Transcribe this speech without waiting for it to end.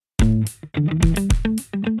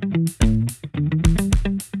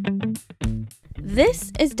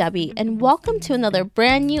This is Debbie, and welcome to another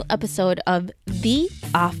brand new episode of The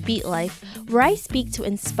Offbeat Life, where I speak to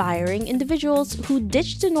inspiring individuals who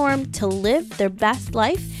ditch the norm to live their best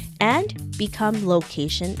life and become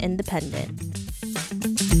location independent.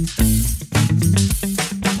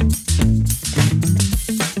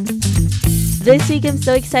 This week, I'm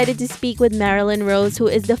so excited to speak with Marilen Rose, who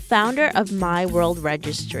is the founder of My World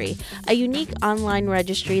Registry, a unique online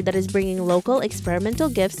registry that is bringing local experimental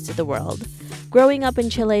gifts to the world. Growing up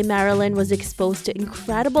in Chile, Marilen was exposed to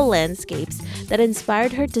incredible landscapes that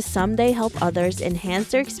inspired her to someday help others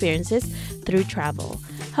enhance their experiences through travel.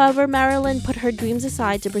 However, Marilen put her dreams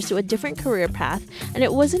aside to pursue a different career path, and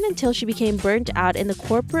it wasn't until she became burnt out in the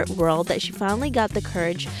corporate world that she finally got the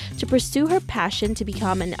courage to pursue her passion to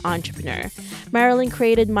become an entrepreneur. Marilen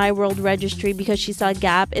created My World Registry because she saw a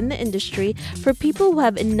gap in the industry for people who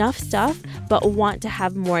have enough stuff but want to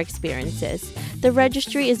have more experiences. The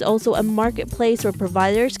registry is also a marketplace where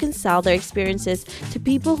providers can sell their experiences to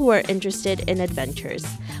people who are interested in adventures.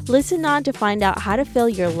 Listen on to find out how to fill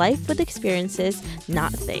your life with experiences,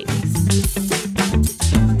 not things.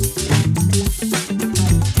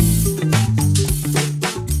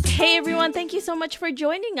 Hey everyone, thank you so much for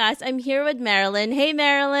joining us. I'm here with Marilen. Hey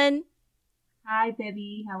Marilen. Hi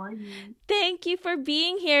Debbie, how are you? Thank you for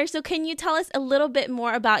being here. So can you tell us a little bit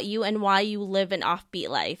more about you and why you live an offbeat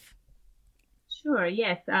life? Sure,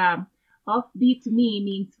 yes. Offbeat to me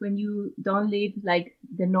means when you don't live like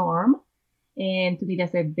the norm. And to me,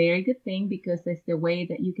 that's a very good thing because it's the way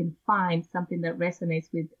that you can find something that resonates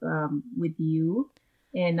with you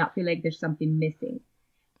and not feel like there's something missing.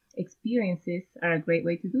 Experiences are a great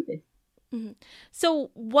way to do this. Mm-hmm. So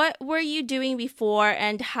what were you doing before,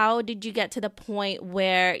 and how did you get to the point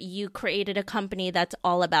where you created a company that's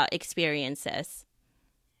all about experiences?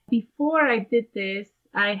 Before I did this,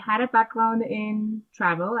 I had a background in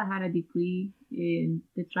travel. I had a degree in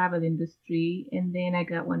the travel industry, and then I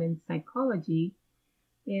got one in psychology.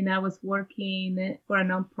 And I was working for a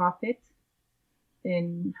nonprofit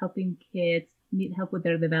and helping kids need help with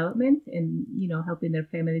their development and, helping their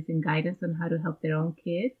families and guidance on how to help their own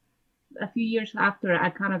kids. A few years after, I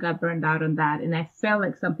kind of got burned out on that, and I felt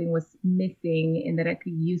like something was missing and that I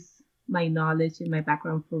could use my knowledge and my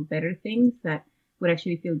background for better things that would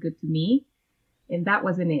actually feel good to me. And that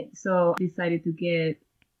wasn't it. So I decided to get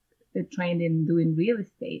trained in doing real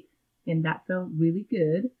estate, and that felt really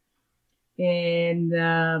good.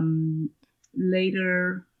 And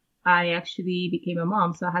later, I actually became a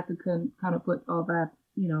mom, so I had to kind of put all that,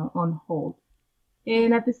 on hold.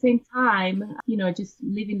 And at the same time, just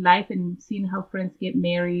living life and seeing how friends get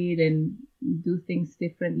married and do things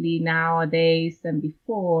differently nowadays than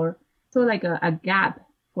before. So like a gap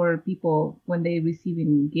for people when they're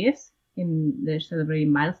receiving gifts and they're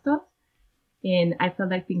celebrating milestones. And I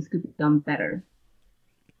felt like things could be done better.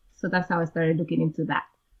 So that's how I started looking into that.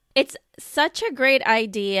 It's such a great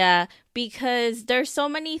idea because there's so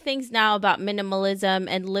many things now about minimalism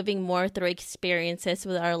and living more through experiences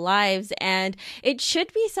with our lives. And it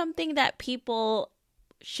should be something that people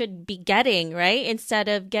should be getting, right? Instead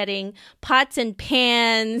of getting pots and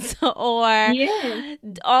pans or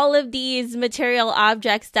all of these material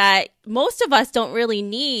objects that most of us don't really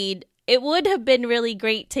need. It would have been really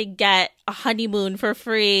great to get a honeymoon for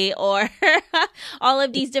free or all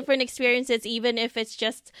of these different experiences, even if it's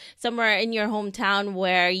just somewhere in your hometown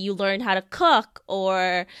where you learn how to cook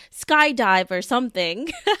or skydive or something.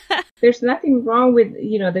 There's nothing wrong with,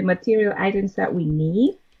 the material items that we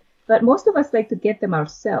need, but most of us like to get them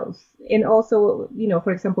ourselves. And also,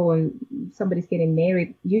 for example, when somebody's getting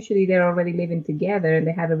married, usually they're already living together and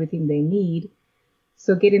they have everything they need.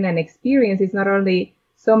 So getting an experience is not only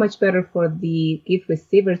so much better for the gift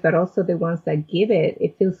receivers, but also the ones that give it.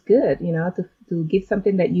 It feels good, to give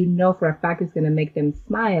something that for a fact is going to make them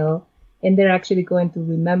smile, and they're actually going to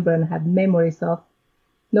remember and have memories of.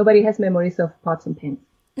 Nobody has memories of pots and pans.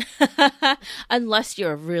 Unless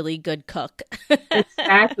you're a really good cook.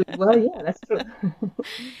 Exactly. Well, yeah, that's true.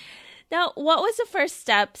 Now, what was the first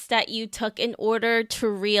steps that you took in order to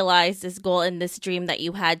realize this goal and this dream that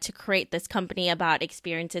you had to create this company about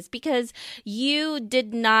experiences? Because you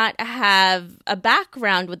did not have a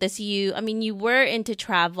background with this. You were into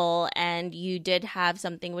travel and you did have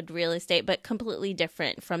something with real estate, but completely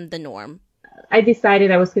different from the norm. I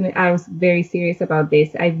decided I was very serious about this.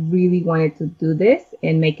 I really wanted to do this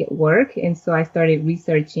and make it work. And so I started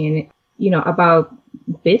researching, about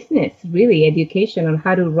business, really education on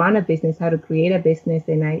how to run a business, how to create a business.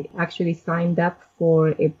 And I actually signed up for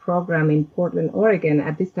a program in Portland, Oregon.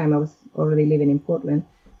 At this time, I was already living in Portland,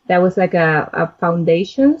 That was like a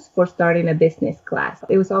foundations for starting a business class.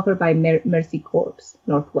 It was offered by Mercy Corps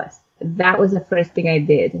Northwest. That was the first thing I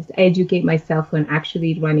did, is educate myself on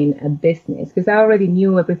actually running a business, because I already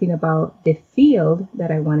knew everything about the field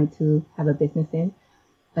that I wanted to have a business in,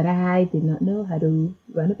 but I did not know how to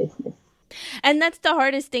run a business. And that's the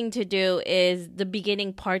hardest thing to do, is the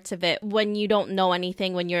beginning parts of it, when you don't know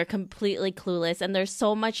anything, when you're completely clueless and there's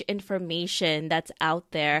so much information that's out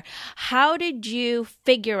there. How did you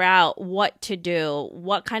figure out what to do?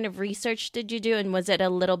 What kind of research did you do? And was it a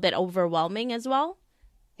little bit overwhelming as well?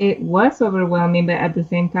 It was overwhelming, but at the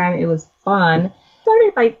same time, it was fun.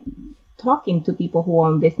 Started by talking to people who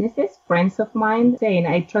own businesses, friends of mine, saying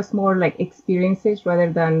I trust more like experiences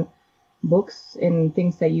rather than books and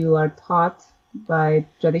things that you are taught by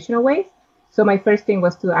traditional ways. So my first thing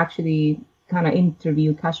was to actually kind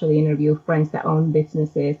of casually interview friends that own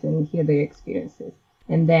businesses and hear their experiences.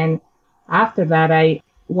 And then after that, I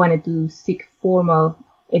wanted to seek formal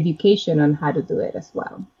education on how to do it as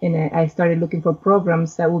well. And I started looking for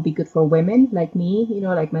programs that would be good for women like me,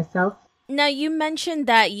 like myself. Now, you mentioned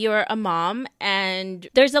that you're a mom, and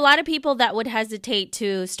there's a lot of people that would hesitate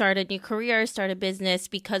to start a new career, start a business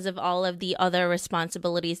because of all of the other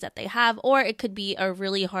responsibilities that they have, or it could be a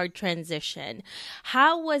really hard transition.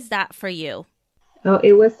 How was that for you? Oh,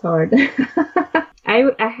 it was hard.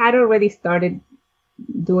 I had already started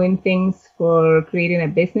doing things for creating a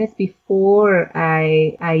business before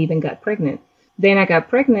I even got pregnant. Then I got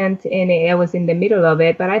pregnant and I was in the middle of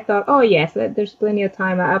it, but I thought, oh yes, there's plenty of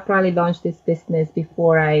time. I'll probably launch this business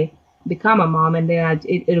before I become a mom, and then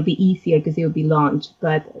it'll be easier because it'll be launched.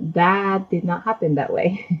 But that did not happen that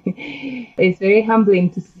way. It's very humbling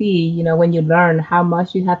to see, when you learn how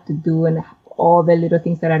much you have to do and all the little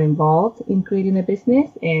things that are involved in creating a business.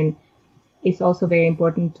 And it's also very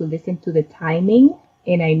important to listen to the timing.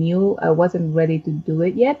 And I knew I wasn't ready to do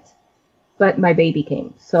it yet. But my baby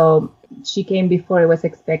came. So she came before it was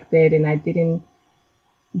expected, and I didn't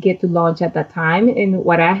get to launch at that time. And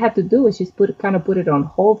what I had to do was just put it on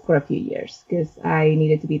hold for a few years because I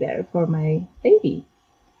needed to be there for my baby.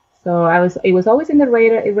 So it was always in the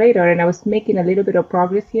radar, and I was making a little bit of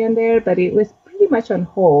progress here and there, but it was pretty much on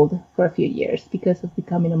hold for a few years because of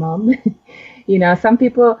becoming a mom. Some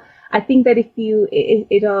people, I think that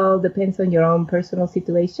it all depends on your own personal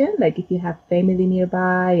situation. Like if you have family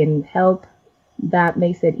nearby and help, that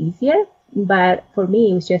makes it easier. But for me,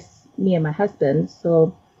 it was just me and my husband.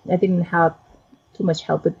 So I didn't have too much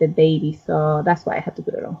help with the baby. So that's why I had to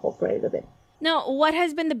put it on hold for a little bit. Now, what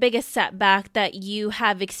has been the biggest setback that you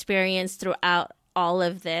have experienced throughout all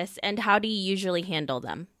of this, and how do you usually handle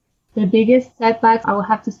them? The biggest setback, I would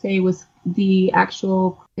have to say, was the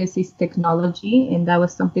actual thesis technology. And that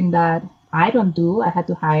was something that I don't do. I had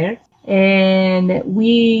to hire. And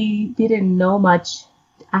we didn't know much.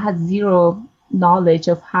 I had zero knowledge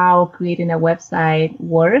of how creating a website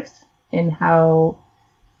works and how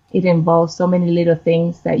it involves so many little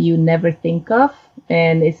things that you never think of.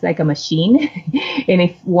 And it's like a machine. And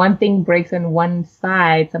if one thing breaks on one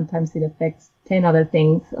side, sometimes it affects 10 other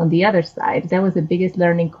things on the other side. That was the biggest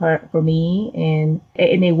learning curve for me. And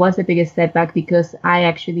it was the biggest setback because I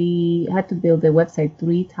actually had to build the website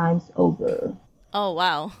 3 times over. Oh,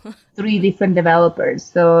 wow. 3 different developers.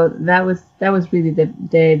 So that was really the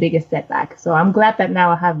biggest setback. So I'm glad that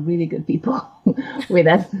now I have really good people with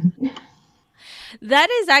us. That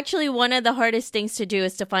is actually one of the hardest things to do,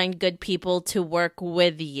 is to find good people to work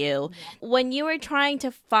with you. When you were trying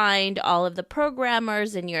to find all of the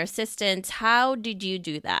programmers and your assistants, how did you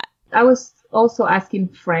do that? I was also asking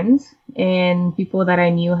friends and people that I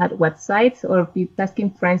knew had websites, or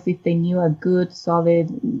asking friends if they knew a good, solid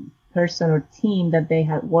person or team that they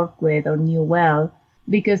had worked with or knew well.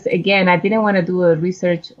 Because again, I didn't want to do a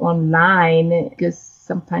research online because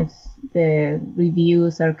sometimes the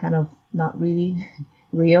reviews are kind of not really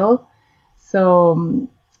real. So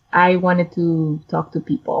I wanted to talk to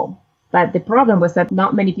people. But the problem was that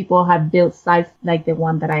not many people have built sites like the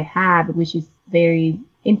one that I had, which is very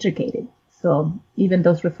intricate. So even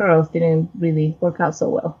those referrals didn't really work out so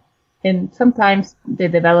well. And sometimes the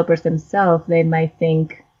developers themselves, they might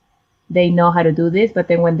think they know how to do this, but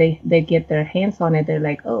then when they get their hands on it, they're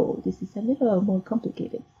like, oh, this is a little more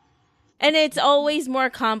complicated. And it's always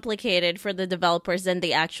more complicated for the developers than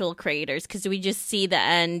the actual creators, because we just see the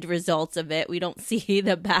end results of it. We don't see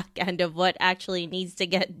the back end of what actually needs to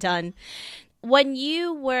get done. when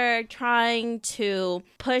you were trying to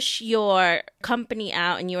push your company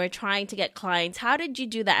out and you were trying to get clients, how did you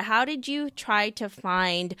do that? How did you try to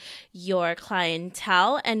find your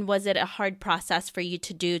clientele? And was it a hard process for you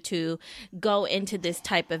to do to go into this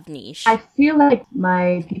type of I niche? feel like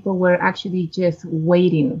my people were actually just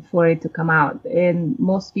waiting for it to come out. And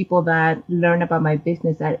most people that learn about my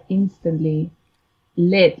business are instantly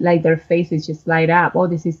lit, like their faces just light up. Oh,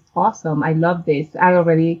 this is awesome. I love this. I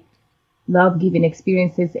already love giving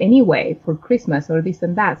experiences anyway for Christmas or this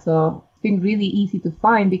and that. So it's been really easy to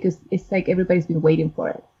find because it's like everybody's been waiting for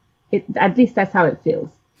it. At least that's how it feels.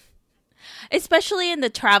 Especially in the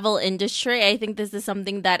travel industry, I think this is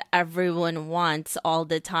something that everyone wants all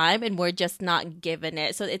the time, and we're just not given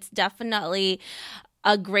it. So it's definitely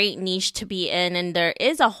a great niche to be in, and there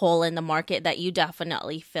is a hole in the market that you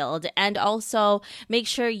definitely filled. And also make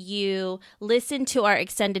sure you listen to our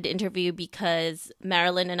extended interview, because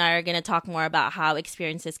Marilen and I are going to talk more about how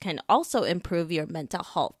experiences can also improve your mental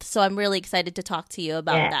health. So I'm really excited to talk to you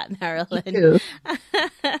about Yeah, that, me Marilen.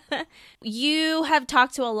 too. You have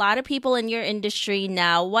talked to a lot of people in your industry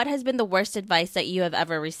now. What has been the worst advice that you have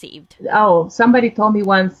ever received? Oh, somebody told me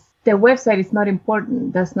once the website is not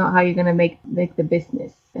important. That's not how you're gonna make the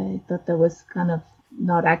business. I thought that was kind of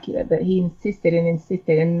not accurate, but he insisted and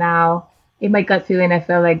insisted, and now in my gut feeling, I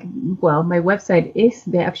felt like, well, my website is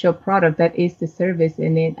the actual product, that is the service,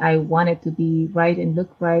 and I want it to be right and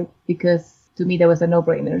look right because to me that was a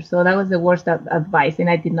no-brainer. So that was the worst advice,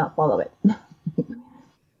 and I did not follow it.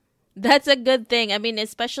 That's a good thing. I mean,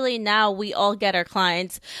 especially now we all get our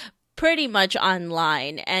clients pretty much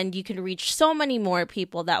online, and you can reach so many more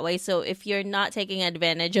people that way. So if you're not taking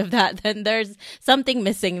advantage of that, then there's something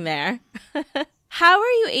missing there. How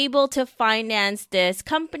are you able to finance this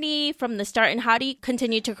company from the start, and how do you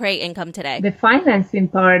continue to create income today? The financing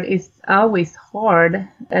part is always hard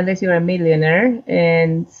unless you're a millionaire.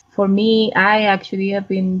 And for me, I actually have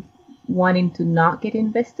been wanting to not get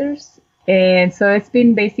investors. And so it's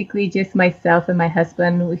been basically just myself and my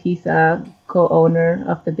husband. He's a co-owner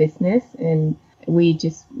of the business, and we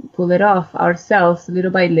just pull it off ourselves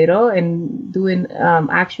little by little and doing,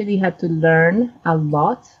 actually had to learn a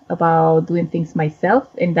lot about doing things myself.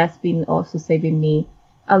 And that's been also saving me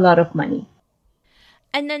a lot of money.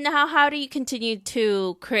 And then how do you continue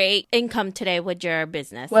to create income today with your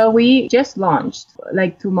business? Well, we just launched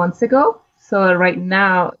like 2 months ago. So right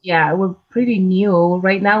now, yeah, we're pretty new.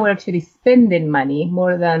 Right now, we're actually spending money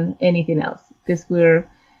more than anything else because we're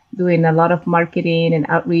doing a lot of marketing and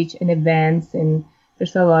outreach and events, and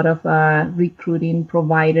there's a lot of recruiting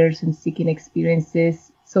providers and seeking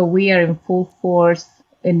experiences. So we are in full force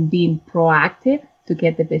in being proactive to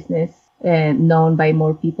get the business known by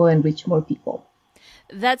more people and reach more people.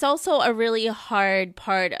 That's also a really hard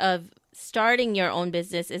part of starting your own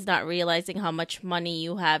business, is not realizing how much money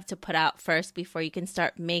you have to put out first before you can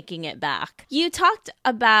start making it back. You talked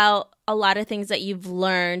about a lot of things that you've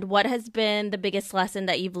learned. What has been the biggest lesson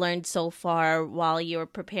that you've learned so far while you're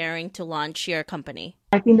preparing to launch your company?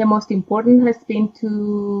 I think the most important has been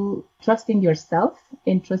to trust in yourself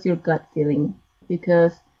and trust your gut feeling,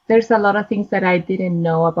 because there's a lot of things that I didn't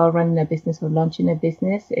know about running a business or launching a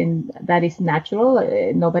business, and that is natural.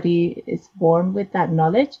 Nobody is born with that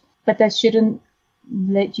knowledge, but that shouldn't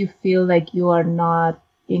let you feel like you are not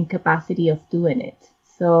in capacity of doing it.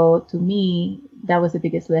 So to me, that was the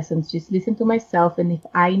biggest lesson. Just listen to myself, and if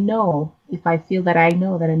I feel that I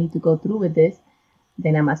know that I need to go through with this,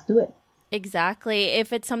 then I must do it. Exactly.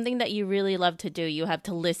 If it's something that you really love to do, you have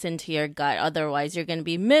to listen to your gut. Otherwise, you're going to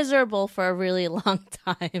be miserable for a really long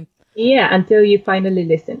time. Yeah, until you finally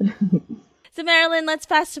listen. So, Marilen, let's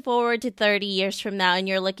fast forward to 30 years from now, and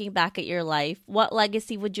you're looking back at your life. What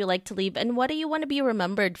legacy would you like to leave, and what do you want to be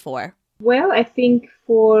remembered for? Well, I think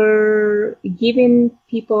for giving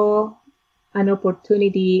people an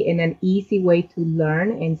opportunity and an easy way to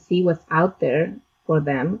learn and see what's out there for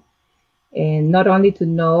them, and not only to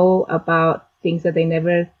know about things that they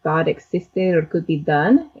never thought existed or could be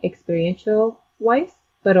done experiential wise,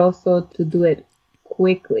 but also to do it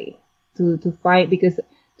quickly, to find, because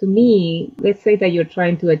to me, let's say that you're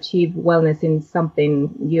trying to achieve wellness in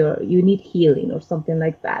something, you need healing or something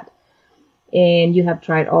like that, and you have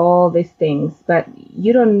tried all these things, but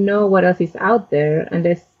you don't know what else is out there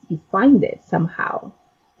unless you find it somehow.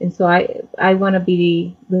 And so I want to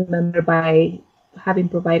be remembered by having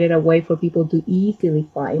provided a way for people to easily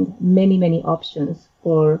find many, many options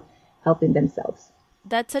for helping themselves.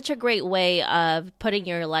 That's such a great way of putting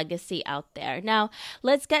your legacy out there. Now,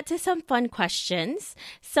 let's get to some fun questions.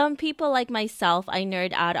 Some people like myself, I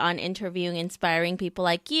nerd out on interviewing inspiring people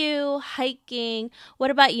like you, hiking. What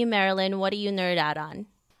about you, Marilen? What do you nerd out on?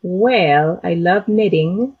 Well, I love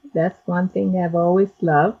knitting. That's one thing I've always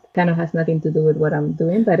loved. Kind of has nothing to do with what I'm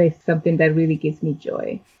doing, but it's something that really gives me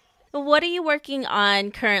joy. What are you working on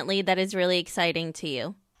currently that is really exciting to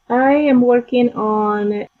you? I am working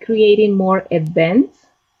on creating more events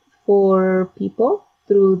for people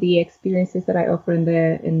through the experiences that I offer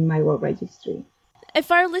in my world registry. If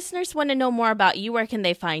our listeners want to know more about you, where can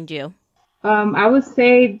they find you? I would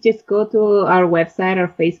say just go to our website, our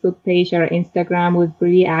Facebook page, our Instagram. We're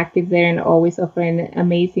pretty active there and always offering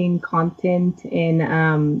amazing content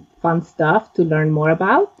and fun stuff to learn more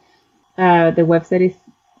about. The website is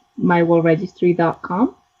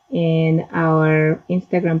myworldregistry.com and our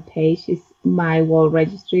Instagram page is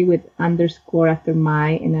myworldregistry with underscore after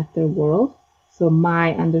my and after world. So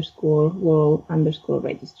my underscore world underscore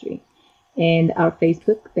registry. And our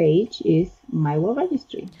Facebook page is My World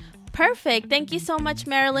Registry. Perfect. Thank you so much,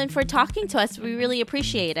 Marilen, for talking to us. We really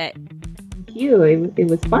appreciate it. Thank you. It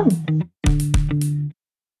was fun.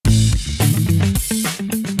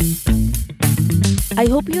 I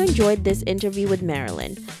hope you enjoyed this interview with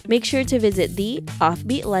Marilen. Make sure to visit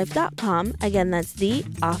theoffbeatlife.com. Again, that's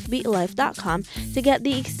theoffbeatlife.com to get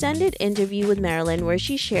the extended interview with Marilen, where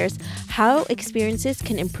she shares how experiences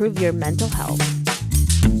can improve your mental health.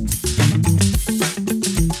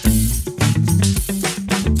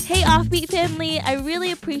 Hey Offbeat family, I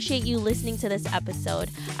really appreciate you listening to this episode.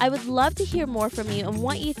 I would love to hear more from you and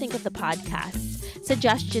what you think of the podcast.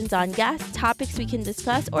 Suggestions on guests, topics we can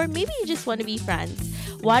discuss, or maybe you just want to be friends.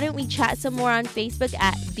 Why don't we chat some more on Facebook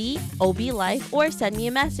at The OB Life or send me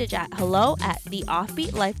a message at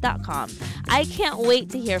hello@theoffbeatlife.com. I can't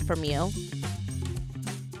wait to hear from you.